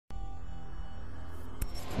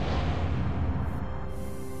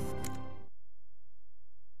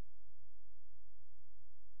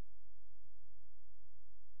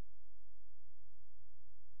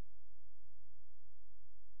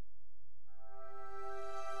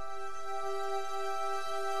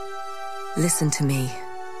Listen to me.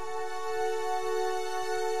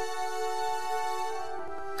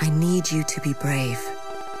 I need you to be brave.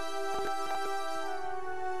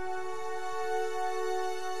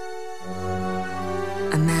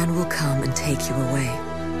 A man will come and take you away.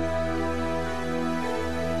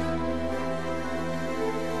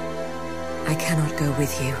 I cannot go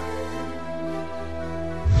with you.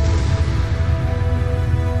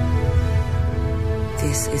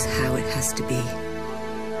 This is how it has to be.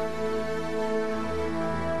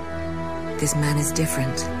 This man is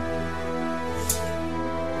different.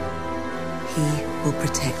 He will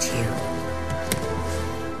protect you.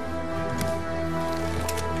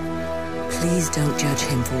 Please don't judge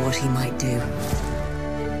him for what he might do.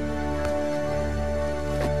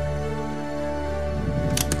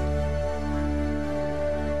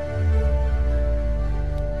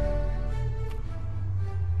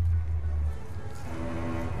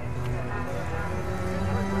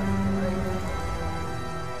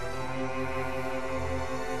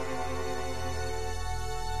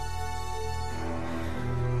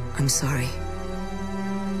 I'm sorry.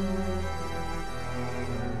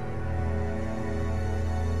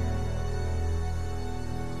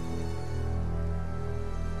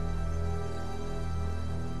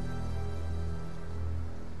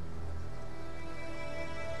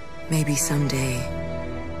 Maybe someday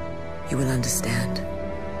you will understand.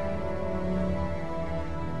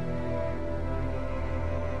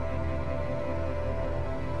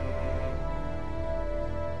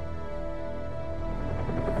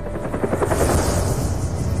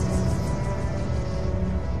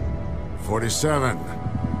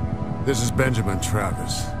 This is Benjamin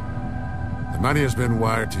Travis. The money has been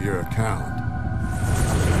wired to your account.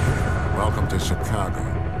 Welcome to Chicago.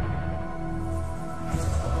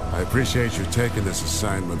 I appreciate you taking this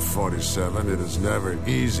assignment, 47. It is never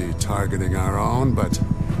easy targeting our own, but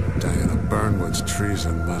Diana Burnwood's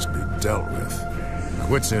treason must be dealt with. I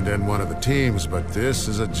would send in one of the teams, but this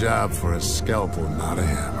is a job for a scalpel, not a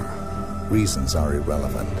hammer. Reasons are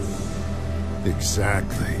irrelevant.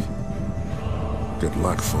 Exactly. Good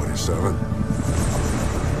luck, 47.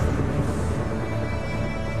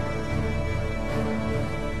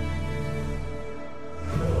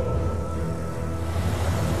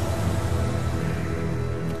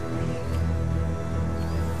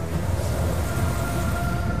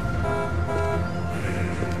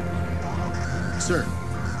 Sir.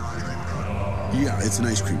 Yeah, it's an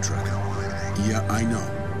ice cream truck. Yeah, I know.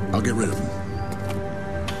 I'll get rid of him.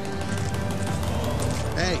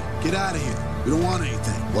 Hey, get out of here. We don't want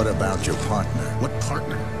anything. What about your partner? What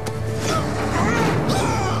partner?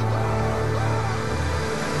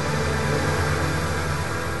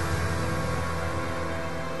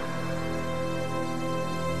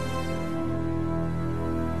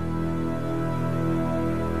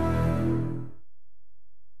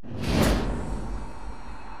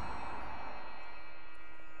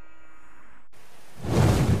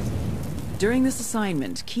 During this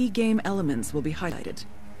assignment, key game elements will be highlighted.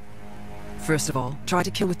 First of all, try to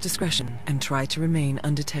kill with discretion and try to remain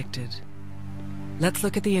undetected. Let's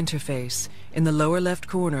look at the interface. In the lower left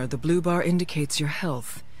corner, the blue bar indicates your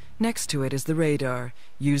health. Next to it is the radar.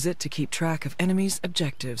 Use it to keep track of enemies,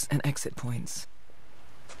 objectives, and exit points.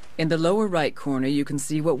 In the lower right corner, you can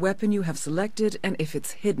see what weapon you have selected and if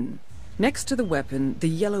it's hidden. Next to the weapon, the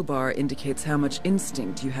yellow bar indicates how much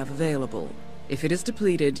instinct you have available. If it is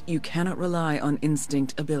depleted, you cannot rely on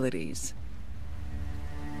instinct abilities.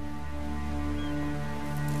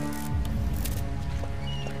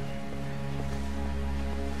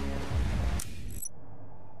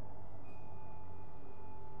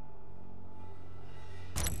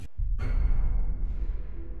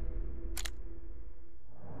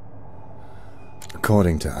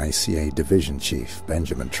 According to ICA Division Chief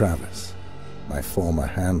Benjamin Travis, my former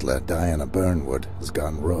handler Diana Burnwood has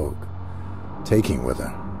gone rogue, taking with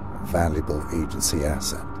her a valuable agency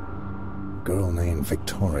asset, a girl named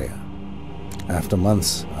Victoria. After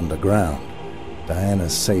months underground,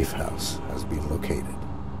 Diana's safe house has been located,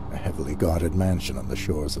 a heavily guarded mansion on the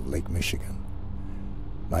shores of Lake Michigan.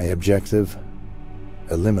 My objective?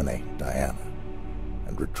 Eliminate Diana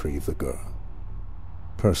and retrieve the girl.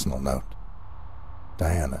 Personal note: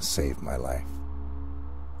 Diana saved my life.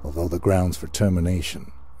 Although the grounds for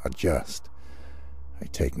termination are just, I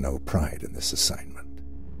take no pride in this assignment.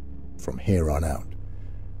 From here on out,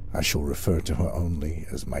 I shall refer to her only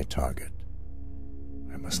as my target.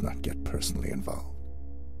 I must not get personally involved.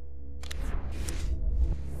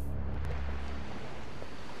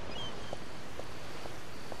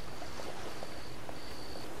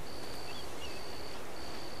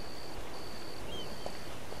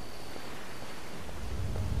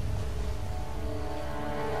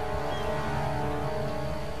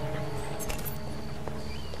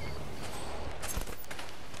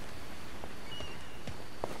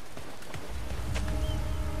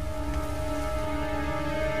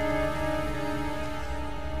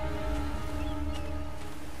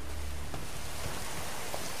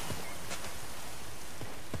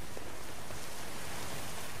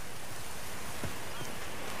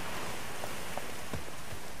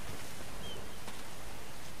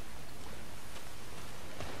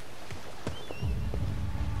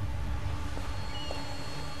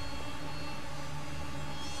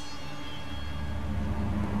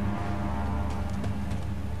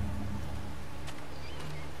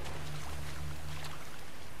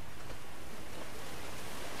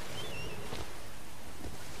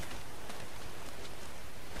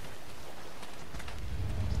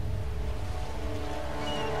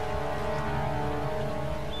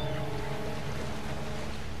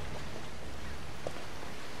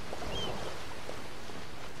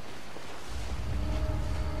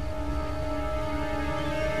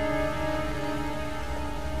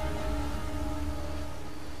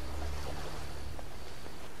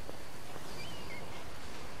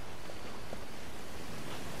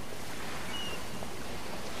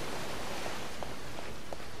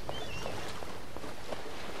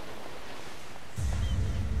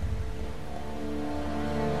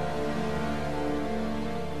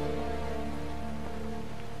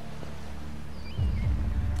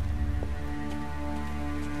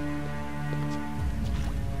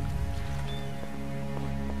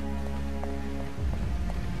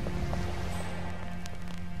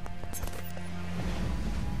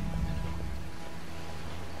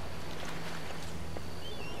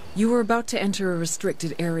 You are about to enter a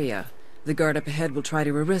restricted area. The guard up ahead will try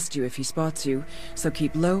to arrest you if he spots you, so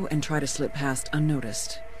keep low and try to slip past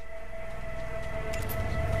unnoticed.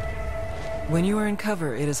 When you are in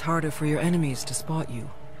cover, it is harder for your enemies to spot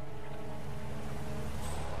you.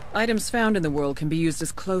 Items found in the world can be used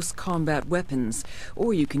as close combat weapons,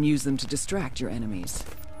 or you can use them to distract your enemies.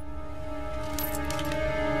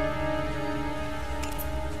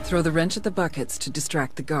 Throw the wrench at the buckets to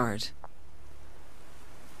distract the guard.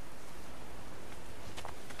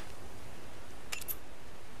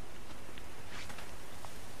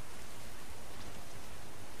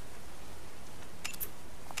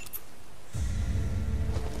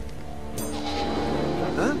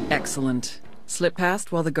 Excellent. Slip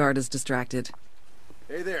past while the guard is distracted.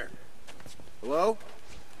 Hey there. Hello?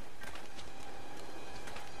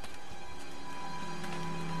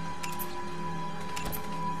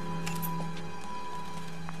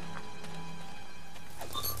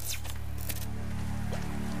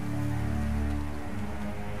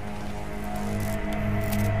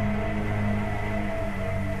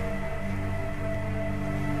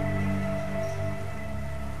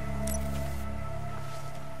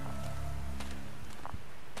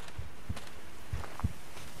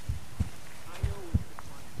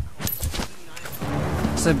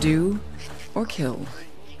 Subdue or kill.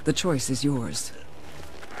 The choice is yours.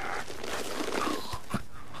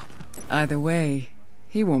 Either way,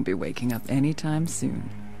 he won't be waking up anytime soon.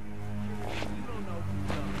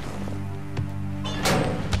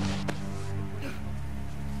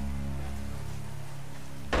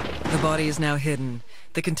 The body is now hidden.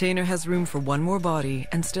 The container has room for one more body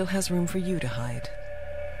and still has room for you to hide.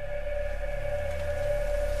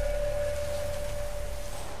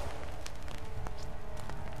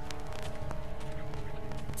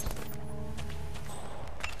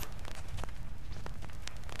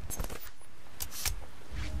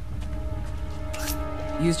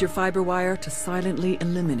 Use your fiber wire to silently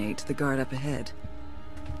eliminate the guard up ahead.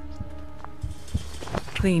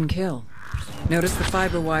 Clean kill. Notice the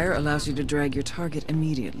fiber wire allows you to drag your target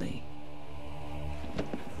immediately.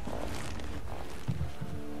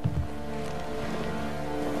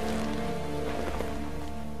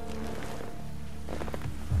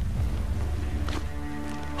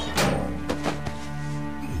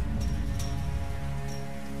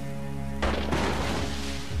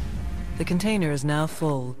 The container is now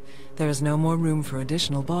full. There is no more room for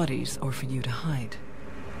additional bodies or for you to hide.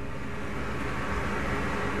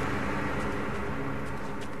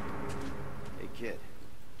 Hey kid,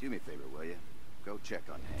 do me a favor, will you? Go check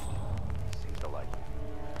on Hank. Seems to like you.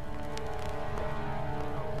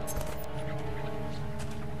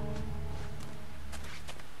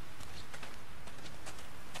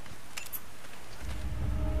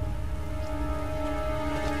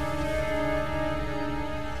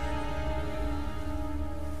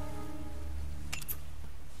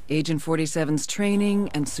 Agent 47's training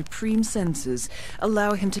and supreme senses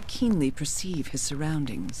allow him to keenly perceive his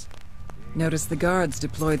surroundings. Notice the guards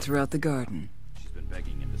deployed throughout the garden. She's been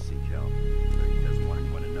begging him to seek help, but he doesn't want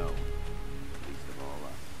anyone to know. Least of all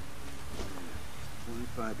us.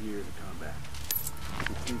 25 years of combat.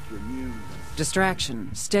 You think you're immune?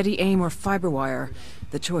 Distraction, steady aim, or fiber wire.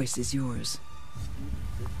 The choice is yours.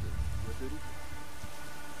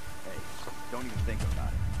 Hey, don't even think about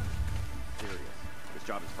it. I'm serious. This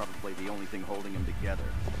job is probably the only thing holding him together.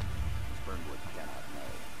 Burnwood cannot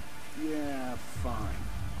know. Yeah, fine.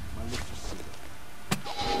 My lips are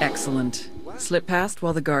sealed. Excellent. Slip past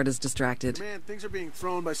while the guard is distracted. Man, things are being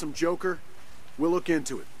thrown by some joker. We'll look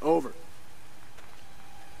into it. Over.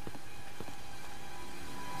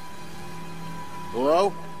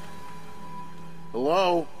 Hello?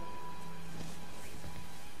 Hello?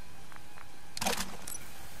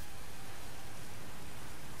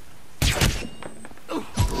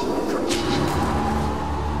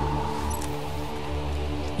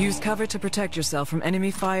 Use cover to protect yourself from enemy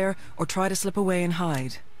fire, or try to slip away and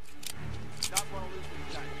hide.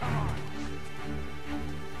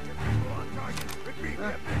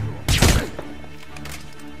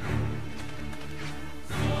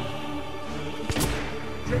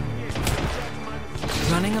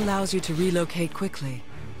 Running allows you to relocate quickly.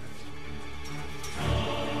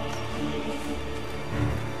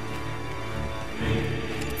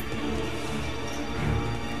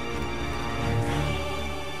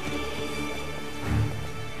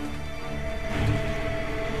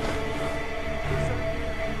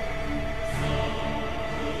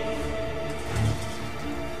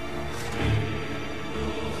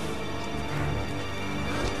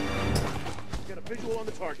 Visual on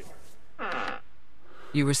the target.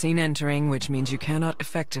 You were seen entering, which means you cannot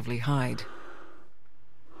effectively hide.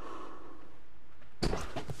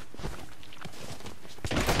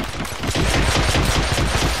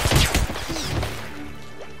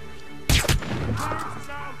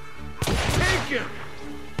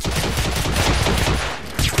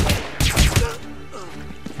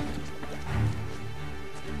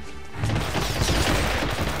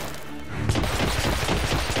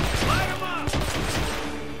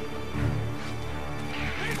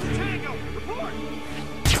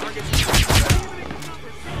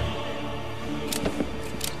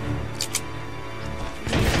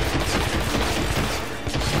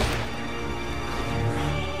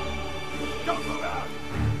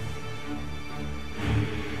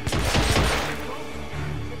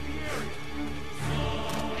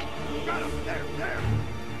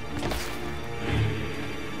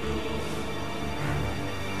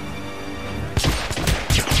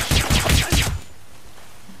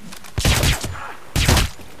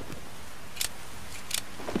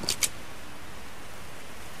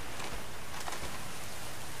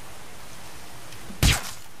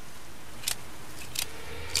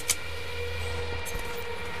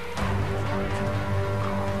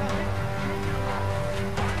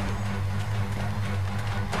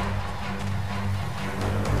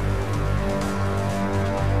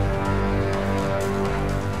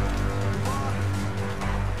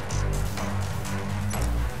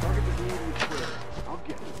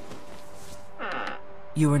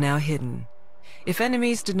 You are now hidden. If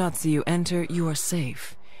enemies did not see you enter, you are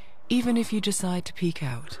safe, even if you decide to peek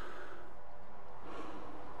out.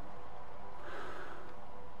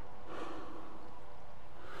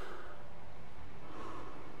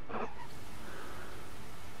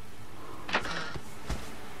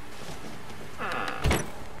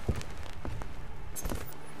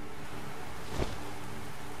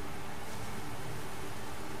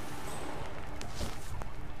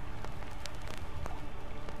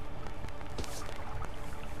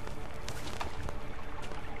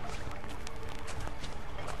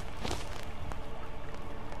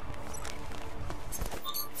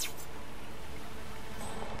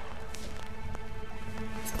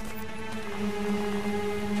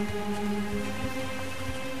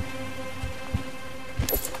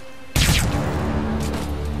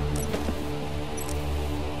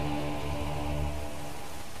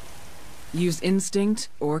 Use instinct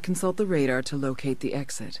or consult the radar to locate the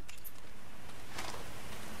exit.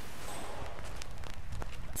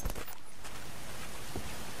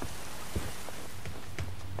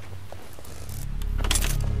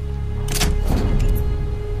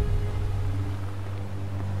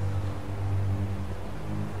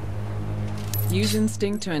 Use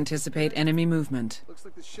instinct to anticipate enemy movement. Looks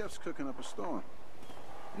like the chef's cooking up a storm.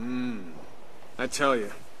 I tell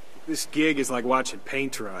you, this gig is like watching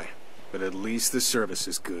paint dry. But at least the service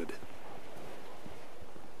is good.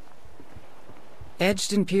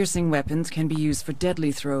 Edged and piercing weapons can be used for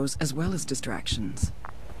deadly throws as well as distractions.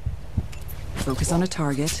 Focus on a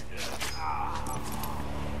target.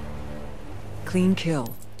 Clean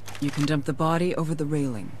kill. You can dump the body over the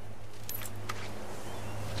railing.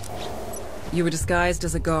 You were disguised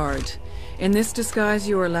as a guard. In this disguise,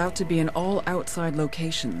 you are allowed to be in all outside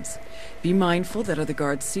locations. Be mindful that other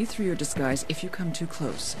guards see through your disguise if you come too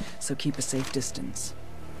close, so keep a safe distance.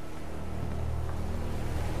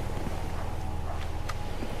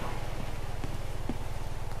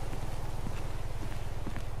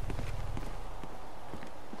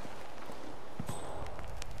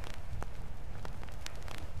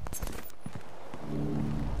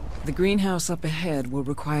 The greenhouse up ahead will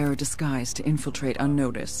require a disguise to infiltrate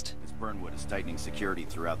unnoticed. Burnwood is tightening security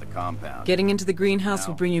throughout the compound. Getting into the greenhouse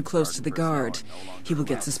will bring you close to the guard. He will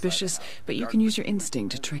get suspicious, but you can use your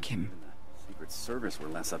instinct to trick him. Secret Service were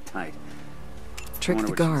less uptight. Trick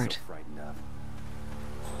the guard.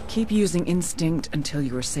 Keep using instinct until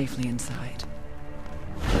you are safely inside.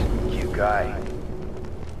 You guy.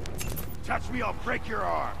 Touch me, I'll break your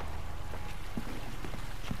arm.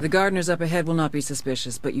 The gardeners up ahead will not be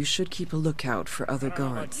suspicious, but you should keep a lookout for other I don't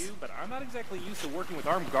know guards. about you, but I'm not exactly used to working with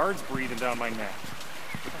armed guards breathing down my neck.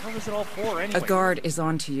 What the hell is it all for, anyway? A guard is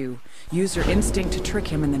onto you. Use your instinct to trick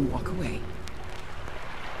him and then walk away.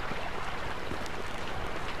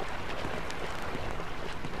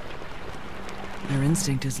 Your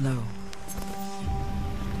instinct is low.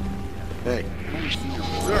 Hey.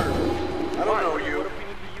 Sir, I don't know you. What if we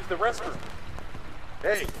need to use the restroom?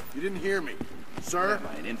 Hey, you didn't hear me. Sir? Am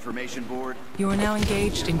I an information board? You are now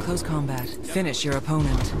engaged in close combat. Finish your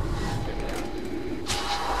opponent.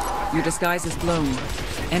 Your disguise is blown.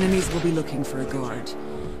 Enemies will be looking for a guard.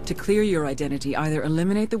 To clear your identity, either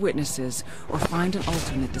eliminate the witnesses or find an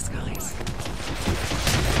alternate disguise.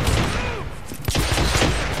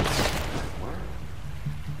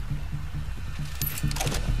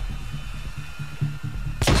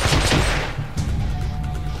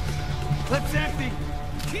 Clip's empty.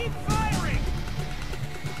 Keep firing!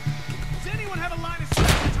 Does anyone have a line of sight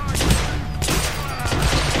to target?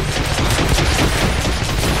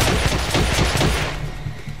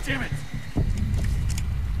 Damn it!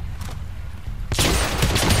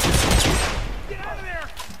 Get out of there!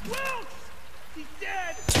 Welch! He's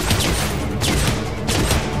dead!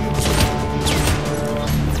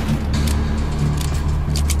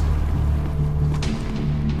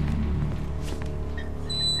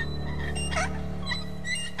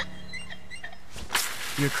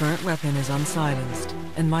 Your current weapon is unsilenced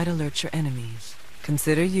and might alert your enemies.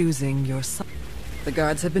 Consider using your The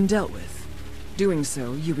guards have been dealt with. Doing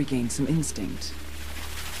so, you regain some instinct.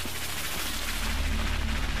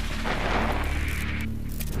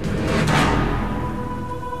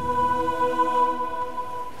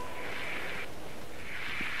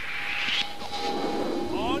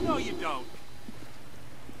 Oh, no you don't.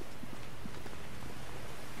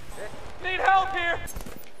 Need help here!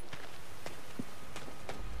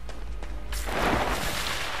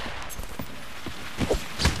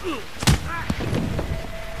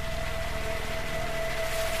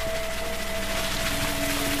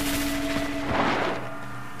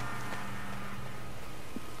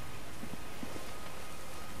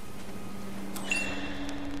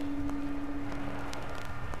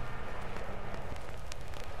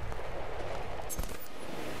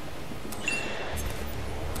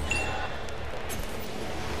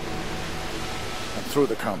 through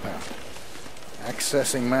the compound.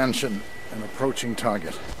 Accessing mansion and approaching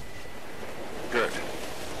target. Good.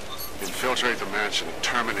 Infiltrate the mansion and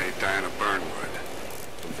terminate Diana Burnwood.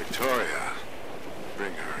 And Victoria,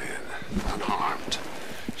 bring her in, unharmed.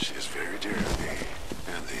 She is very dear to me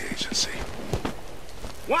and the agency.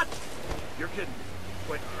 What? You're kidding me.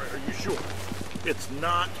 Wait, are you sure? It's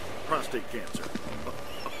not prostate cancer.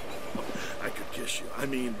 I could kiss you. I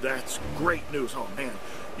mean, that's great news. Oh, man,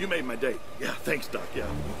 you made my day. Yeah, thanks, Doc. Yeah.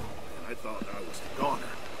 I thought I was a goner.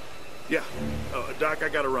 Yeah. Doc, I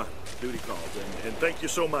gotta run. Duty calls. And thank you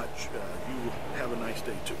so much. You have a nice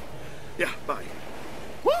day, too. Yeah, bye.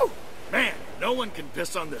 Woo! Man, no one can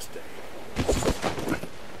piss on this day.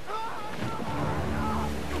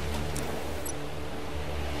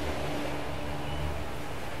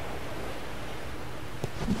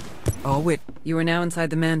 All wit. You are now inside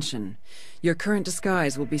the mansion. Your current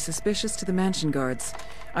disguise will be suspicious to the mansion guards.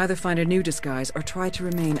 Either find a new disguise or try to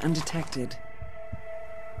remain undetected.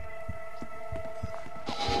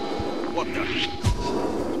 What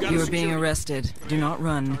the? You are being arrested. Do not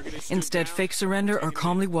run. Instead, fake surrender or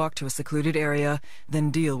calmly walk to a secluded area, then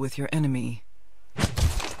deal with your enemy.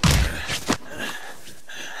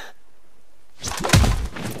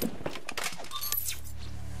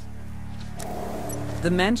 The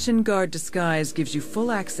mansion guard disguise gives you full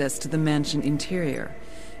access to the mansion interior.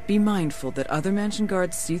 Be mindful that other mansion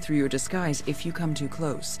guards see through your disguise if you come too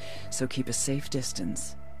close, so keep a safe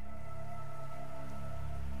distance.